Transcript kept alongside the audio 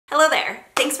Hello there.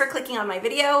 Thanks for clicking on my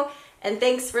video and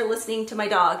thanks for listening to my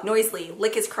dog noisily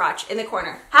lick his crotch in the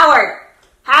corner. Howard!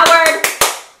 Howard!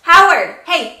 Howard!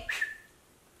 Hey!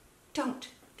 Don't.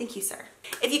 Thank you, sir.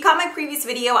 If you caught my previous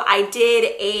video, I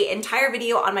did an entire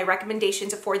video on my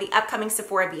recommendations for the upcoming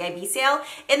Sephora VIB sale.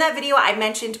 In that video, I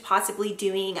mentioned possibly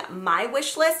doing my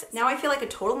wish list. Now I feel like a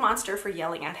total monster for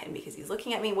yelling at him because he's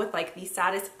looking at me with like the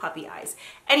saddest puppy eyes.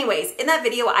 Anyways, in that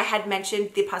video, I had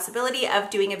mentioned the possibility of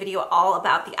doing a video all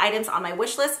about the items on my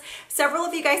wish list. Several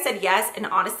of you guys said yes, and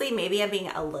honestly, maybe I'm being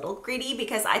a little greedy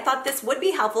because I thought this would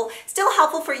be helpful. Still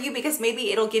helpful for you because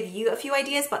maybe it'll give you a few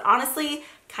ideas, but honestly,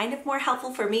 kind of more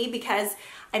helpful for me because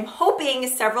I'm hoping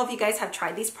several of you guys have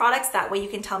tried these products. That way you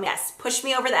can tell me, yes, push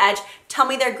me over the edge, tell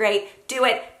me they're great, do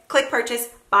it, click purchase,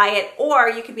 buy it, or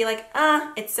you could be like,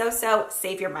 it's so-so,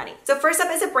 save your money. So first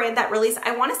up is a brand that released,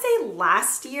 I wanna say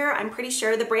last year, I'm pretty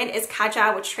sure. The brand is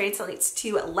𝗟𝗧'𝗦, which translates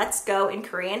to let's go in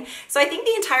Korean. So I think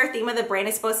the entire theme of the brand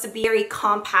is supposed to be very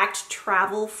compact,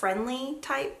 travel friendly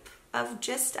type of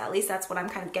gist. At least that's what I'm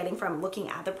kind of getting from looking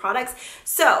at the products.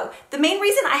 So the main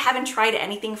reason I haven't tried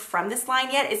anything from this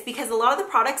line yet is because a lot of the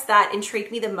products that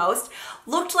intrigued me the most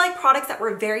looked like products that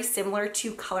were very similar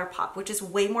to ColourPop, which is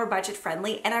way more budget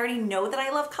friendly. And I already know that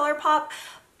I love ColourPop,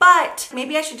 but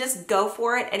maybe I should just go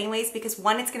for it anyways because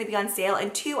one, it's gonna be on sale,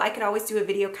 and two, I could always do a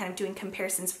video kind of doing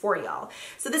comparisons for y'all.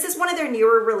 So this is one of their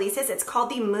newer releases. It's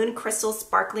called the Moon Crystal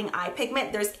Sparkling Eye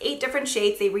Pigment. There's 8 different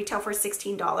shades. They retail for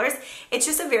 $16. It's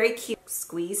just a very cute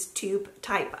squeeze tube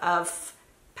type of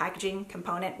packaging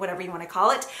component, whatever you want to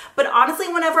call it. But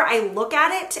honestly, whenever I look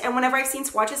at it and whenever I've seen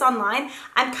swatches online,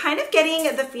 I'm kind of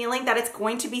getting the feeling that it's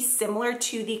going to be similar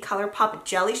to the ColourPop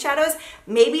Jelly Shadows,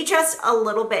 maybe just a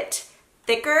little bit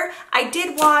thicker. I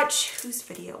did watch, whose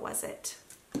video was it?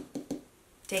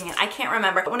 Dang it, I can't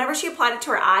remember. But whenever she applied it to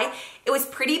her eye, it was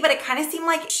pretty, but it kind of seemed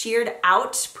like sheared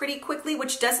out pretty quickly,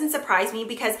 which doesn't surprise me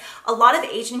because a lot of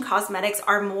Asian cosmetics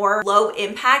are more low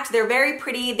impact. They're very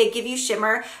pretty, they give you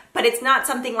shimmer, but it's not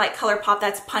something like ColourPop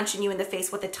that's punching you in the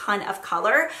face with a ton of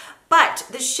color. But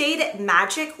the shade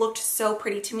Magic looked so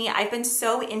pretty to me. I've been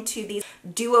so into these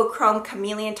duochrome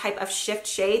chameleon type of shift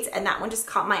shades, and that one just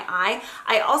caught my eye.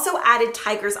 I also added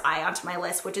Tiger's Eye onto my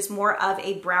list, which is more of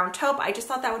a brown taupe. I just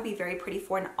thought that would be very pretty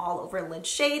for an all over lid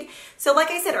shade. So like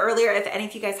I said earlier, if any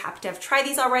of you guys happen to have tried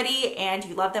these already and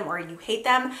you love them or you hate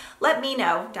them, let me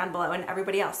know down below and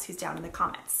everybody else who's down in the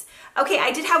comments. Okay,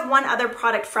 I did have one other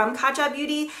product from 𝗟𝗧'𝗦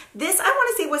Beauty. This, I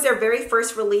want to say, was their very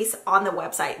first release on the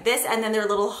website. This and then their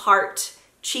little heart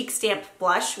cheek stamp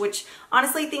blush, which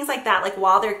honestly, things like that, like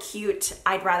while they're cute,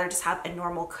 I'd rather just have a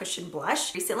normal cushion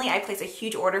blush. Recently, I placed a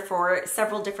huge order for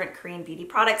several different Korean beauty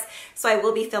products, so I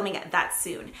will be filming that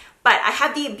soon. But I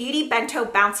have the Beauty Bento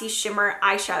Bouncy Shimmer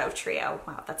Eyeshadow Trio.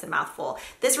 Wow, that's a mouthful.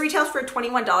 This retails for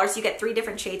 $21. You get 3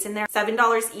 different shades in there,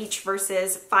 $7 each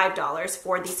versus $5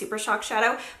 for the Super Shock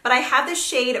Shadow. But I have the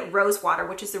shade Rose Water,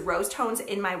 which is the rose tones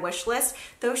in my wish list.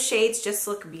 Those shades just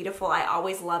look beautiful. I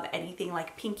always love anything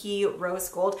like pinky, rose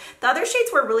gold. The other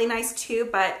shades were really nice too,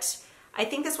 but I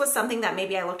think this was something that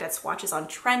maybe I looked at swatches on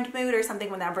Trend Mood or something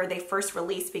whenever they first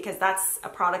released, because that's a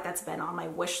product that's been on my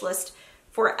wish list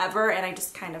forever and I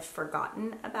just kind of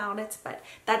forgotten about it, but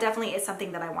that definitely is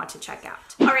something that I want to check out.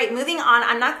 All right, moving on.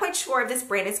 I'm not quite sure if this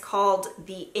brand is called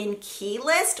the Inky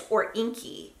List or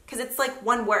Inky, because it's like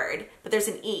one word, but there's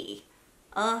an E.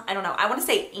 I don't know. I want to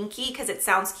say Inky because it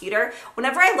sounds cuter.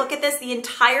 Whenever I look at this, the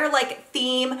entire like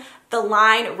theme, the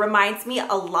line reminds me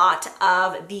a lot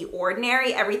of The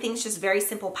Ordinary. Everything's just very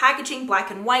simple packaging,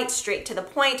 black and white, straight to the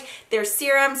point. There's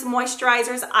serums,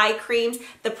 moisturizers, eye creams.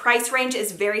 The price range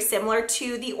is very similar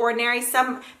to The Ordinary.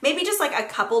 Some, maybe just like a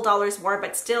couple dollars more,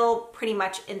 but still pretty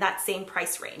much in that same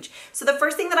price range. So the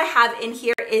first thing that I have in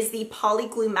here is the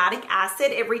polyglumatic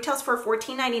acid. It retails for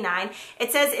 $14.99.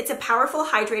 It says it's a powerful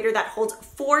hydrator that holds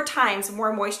 4 times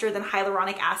more moisture than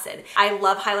hyaluronic acid. I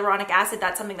love hyaluronic acid.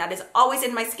 That's something that is always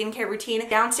in my skincare routine.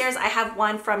 Downstairs, I have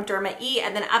one from 𝗟𝗧'𝗦,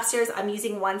 and then upstairs, I'm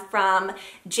using one from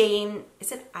Jane,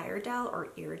 is it Iredell or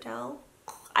Iredell?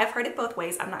 I've heard it both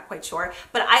ways, I'm not quite sure,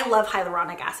 but I love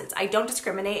hyaluronic acids. I don't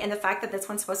discriminate, and the fact that this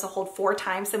one's supposed to hold 4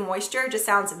 times the moisture just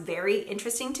sounds very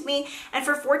interesting to me. And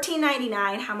for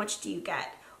 $14.99, how much do you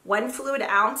get? 1 fluid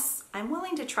ounce. I'm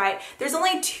willing to try it. There's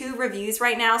only 2 reviews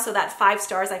right now, so that 5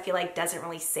 stars I feel like doesn't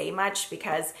really say much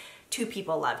because 2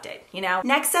 people loved it, you know?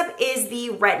 Next up is the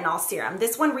retinol serum.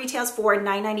 This one retails for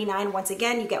 $9.99. Once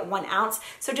again, you get 1 ounce.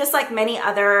 So just like many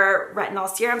other retinol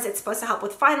serums, it's supposed to help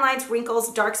with fine lines,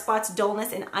 wrinkles, dark spots,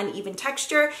 dullness, and uneven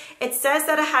texture. It says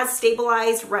that it has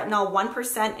stabilized retinol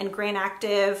 1% and gram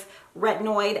active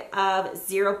retinoid of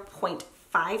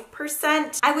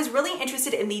 0.5%. I was really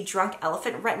interested in the Drunk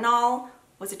Elephant retinol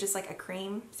was it just like a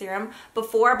cream serum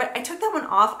before, but I took that one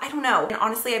off. I don't know. And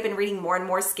honestly, I've been reading more and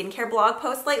more skincare blog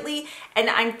posts lately, and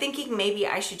I'm thinking maybe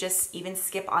I should just even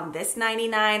skip on this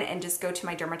 $99 and just go to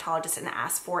my dermatologist and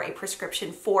ask for a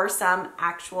prescription for some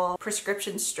actual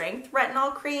prescription strength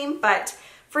retinol cream. But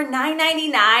for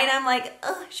 $9.99, I'm like,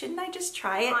 ugh, shouldn't I just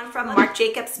try it? On from Marc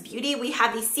Jacobs Beauty, we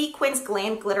have the Sequins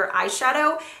Glam Glitter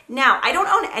Eyeshadow. Now, I don't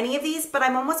own any of these, but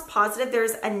I'm almost positive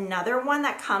there's another one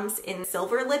that comes in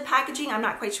silver lid packaging. I'm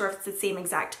not quite sure if it's the same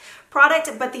exact product,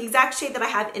 but the exact shade that I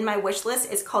have in my wish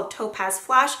list is called Topaz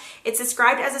Flash. It's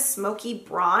described as a smoky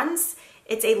bronze.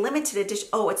 It's a limited edition.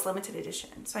 Oh, it's limited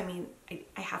edition. So I mean,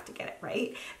 I have to get it,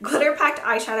 right? Glitter packed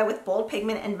eyeshadow with bold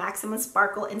pigment and maximum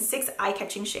sparkle in 6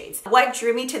 eye-catching shades. What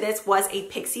drew me to this was a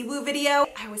Pixie Woo video.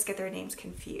 I always get their names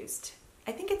confused.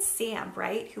 I think it's Sam,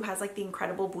 right? Who has like the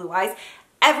incredible blue eyes.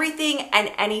 Everything and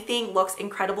anything looks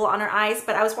incredible on her eyes,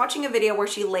 but I was watching a video where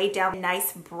she laid down a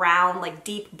nice brown, like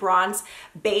deep bronze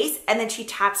base, and then she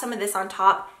tapped some of this on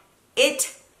top.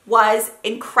 It was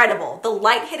incredible. The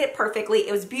light hit it perfectly.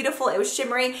 It was beautiful. It was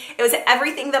shimmery. It was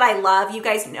everything that I love. You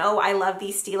guys know I love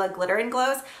these Stila glitter and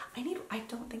glows. I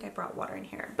don't think I brought water in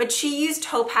here, but she used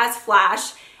Topaz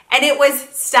Flash and it was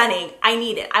stunning. I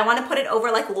need it. I want to put it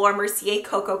over like Laura Mercier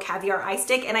Cocoa Caviar Eye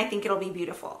Stick, and I think it'll be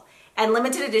beautiful. And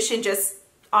limited edition just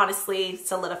honestly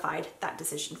solidified that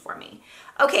decision for me.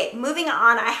 Okay, moving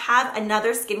on, I have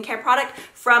another skincare product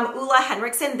from Ole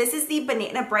Henriksen. This is the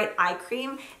Banana Bright Eye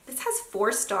Cream. This has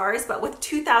 4 stars, but with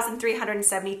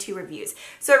 2,372 reviews.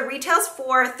 So it retails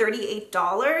for $38.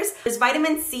 There's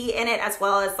vitamin C in it, as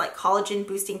well as like collagen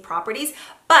boosting properties.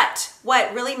 But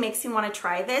what really makes me want to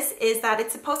try this is that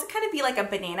it's supposed to kind of be like a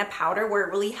banana powder where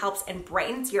it really helps and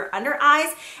brightens your under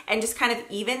eyes and just kind of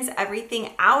evens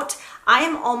everything out. I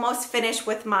am almost finished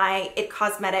with my It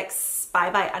Cosmetics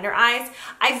Bye Under Eyes.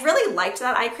 I've really liked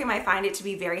that eye cream. I find it to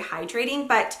be very hydrating,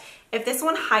 but if this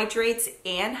one hydrates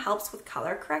and helps with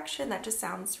color correction, that just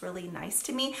sounds really nice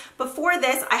to me. Before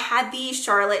this, I had the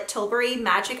Charlotte Tilbury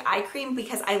Magic Eye Cream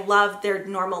because I love their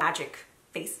normal magic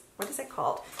face. What is it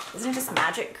called? Isn't it just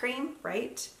magic cream,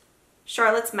 right?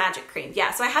 Charlotte's Magic Cream.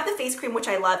 Yeah, so I have the face cream, which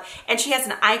I love, and she has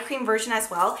an eye cream version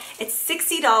as well. It's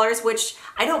 $60, which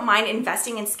I don't mind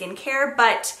investing in skincare,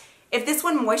 but if this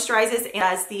one moisturizes and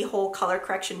does the whole color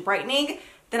correction brightening,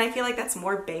 then I feel like that's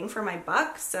more bang for my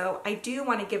buck. So I do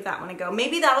want to give that one a go.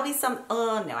 Maybe that'll be some,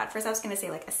 oh no, at first I was going to say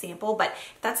like a sample, but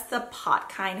if that's the pot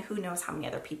kind, who knows how many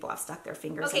other people have stuck their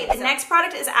fingers in. Okay, the next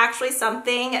product is actually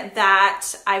something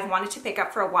that I've wanted to pick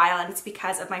up for a while, and it's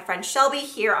because of my friend Shelbey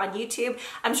here on YouTube.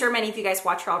 I'm sure many of you guys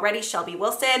watch her already, Shelbey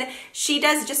Wilson. She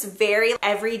does just very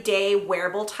everyday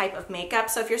wearable type of makeup.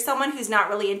 So if you're someone who's not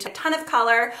really into a ton of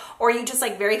color, or you just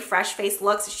like very fresh face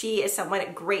looks, she is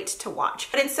someone great to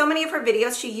watch. But in so many of her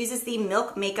videos, she uses the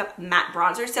Milk Makeup Matte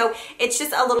Bronzer. So it's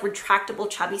just a little retractable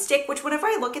chubby stick, which whenever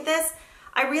I look at this,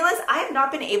 I realize I have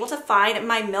not been able to find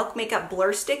my Milk Makeup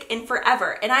Blur Stick in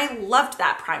forever, and I loved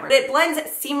that primer. But it blends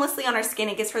seamlessly on our skin.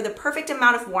 It gives her the perfect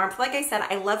amount of warmth. Like I said,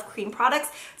 I love cream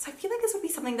products, so I feel like this would be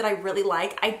something that I really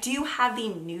like. I do have the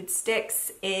nude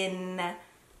sticks in,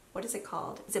 what is it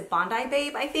called? Is it Bondi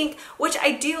Babe, I think, which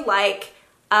I do like.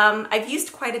 I've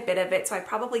used quite a bit of it, so I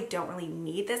probably don't really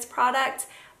need this product.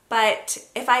 But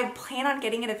if I plan on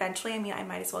getting it eventually, I mean, I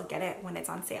might as well get it when it's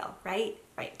on sale, right?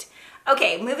 Right.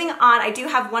 Okay, moving on, I do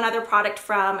have one other product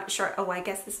from I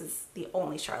guess this is the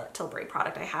only Charlotte Tilbury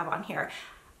product I have on here.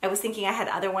 I was thinking I had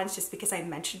other ones just because I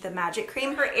mentioned the Magic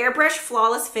Cream. Her Airbrush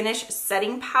Flawless Finish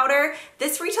Setting Powder.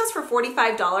 This retails for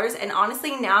 $45, and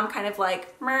honestly now I'm kind of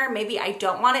like, maybe I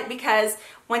don't want it, because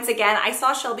once again, I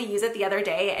saw Shelbey use it the other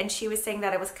day and she was saying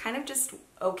that it was kind of just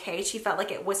okay. She felt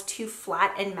like it was too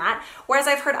flat and matte, whereas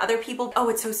I've heard other people, oh,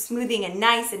 it's so smoothing and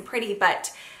nice and pretty,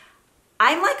 but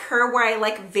I'm like her where I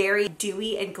like very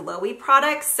dewy and glowy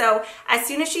products. So as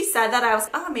soon as she said that, I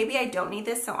was, oh, maybe I don't need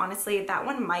this. So honestly, that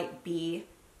one might be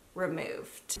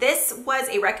removed. This was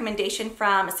a recommendation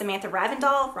from Samantha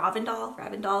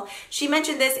Ravindal. She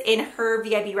mentioned this in her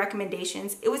VIB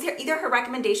recommendations. It was either her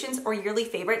recommendations or yearly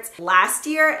favorites last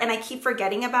year, and I keep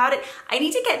forgetting about it. I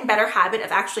need to get in better habit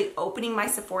of actually opening my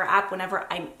Sephora app whenever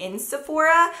I'm in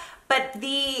Sephora. But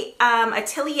the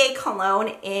Atelier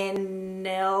Cologne in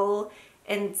Nil,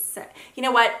 and you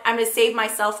know what? I'm gonna save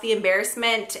myself the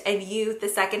embarrassment and you the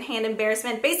secondhand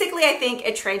embarrassment. Basically, I think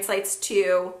it translates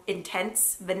to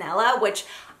intense vanilla, which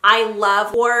I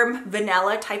love warm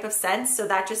vanilla type of scents. So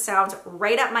that just sounds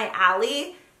right up my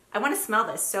alley. I want to smell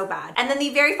this so bad. And then the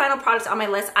very final product on my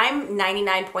list, I'm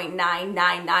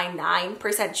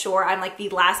 99.9999% sure I'm like the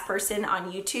last person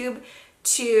on YouTube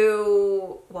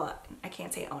to, well, I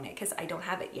can't say own it because I don't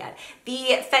have it yet.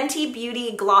 The Fenty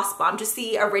Beauty Gloss Bomb, just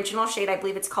the original shade. I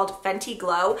believe it's called Fenty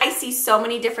Glow. I see so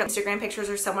many different Instagram pictures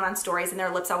or someone on stories and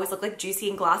their lips always look like juicy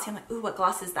and glossy. I'm like, ooh, what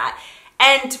gloss is that?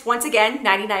 And once again,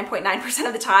 99.9%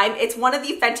 of the time, it's one of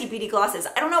the Fenty Beauty glosses.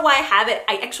 I don't know why I have it.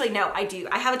 I actually know I do.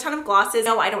 I have a ton of glosses.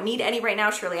 No, I don't need any right now.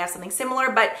 Surely I have something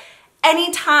similar, but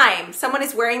anytime someone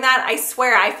is wearing that, I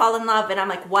swear I fall in love and I'm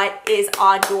like, what is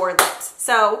on your lips?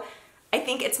 So I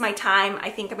think it's my time. I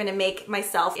think I'm gonna make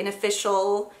myself an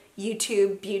official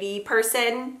YouTube beauty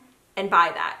person and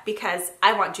buy that because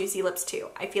I want juicy lips too.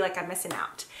 I feel like I'm missing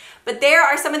out. But there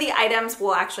are some of the items,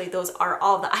 well actually those are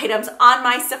all the items on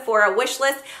my Sephora wish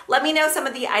list. Let me know some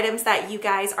of the items that you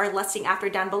guys are lusting after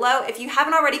down below. If you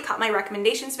haven't already caught my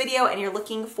recommendations video and you're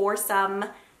looking for some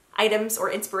items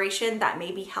or inspiration that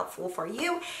may be helpful for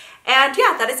you. And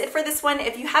yeah, that is it for this one.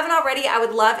 If you haven't already, I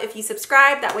would love if you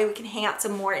subscribe. That way we can hang out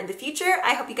some more in the future.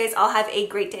 I hope you guys all have a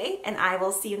great day and I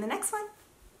will see you in the next one.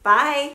 Bye.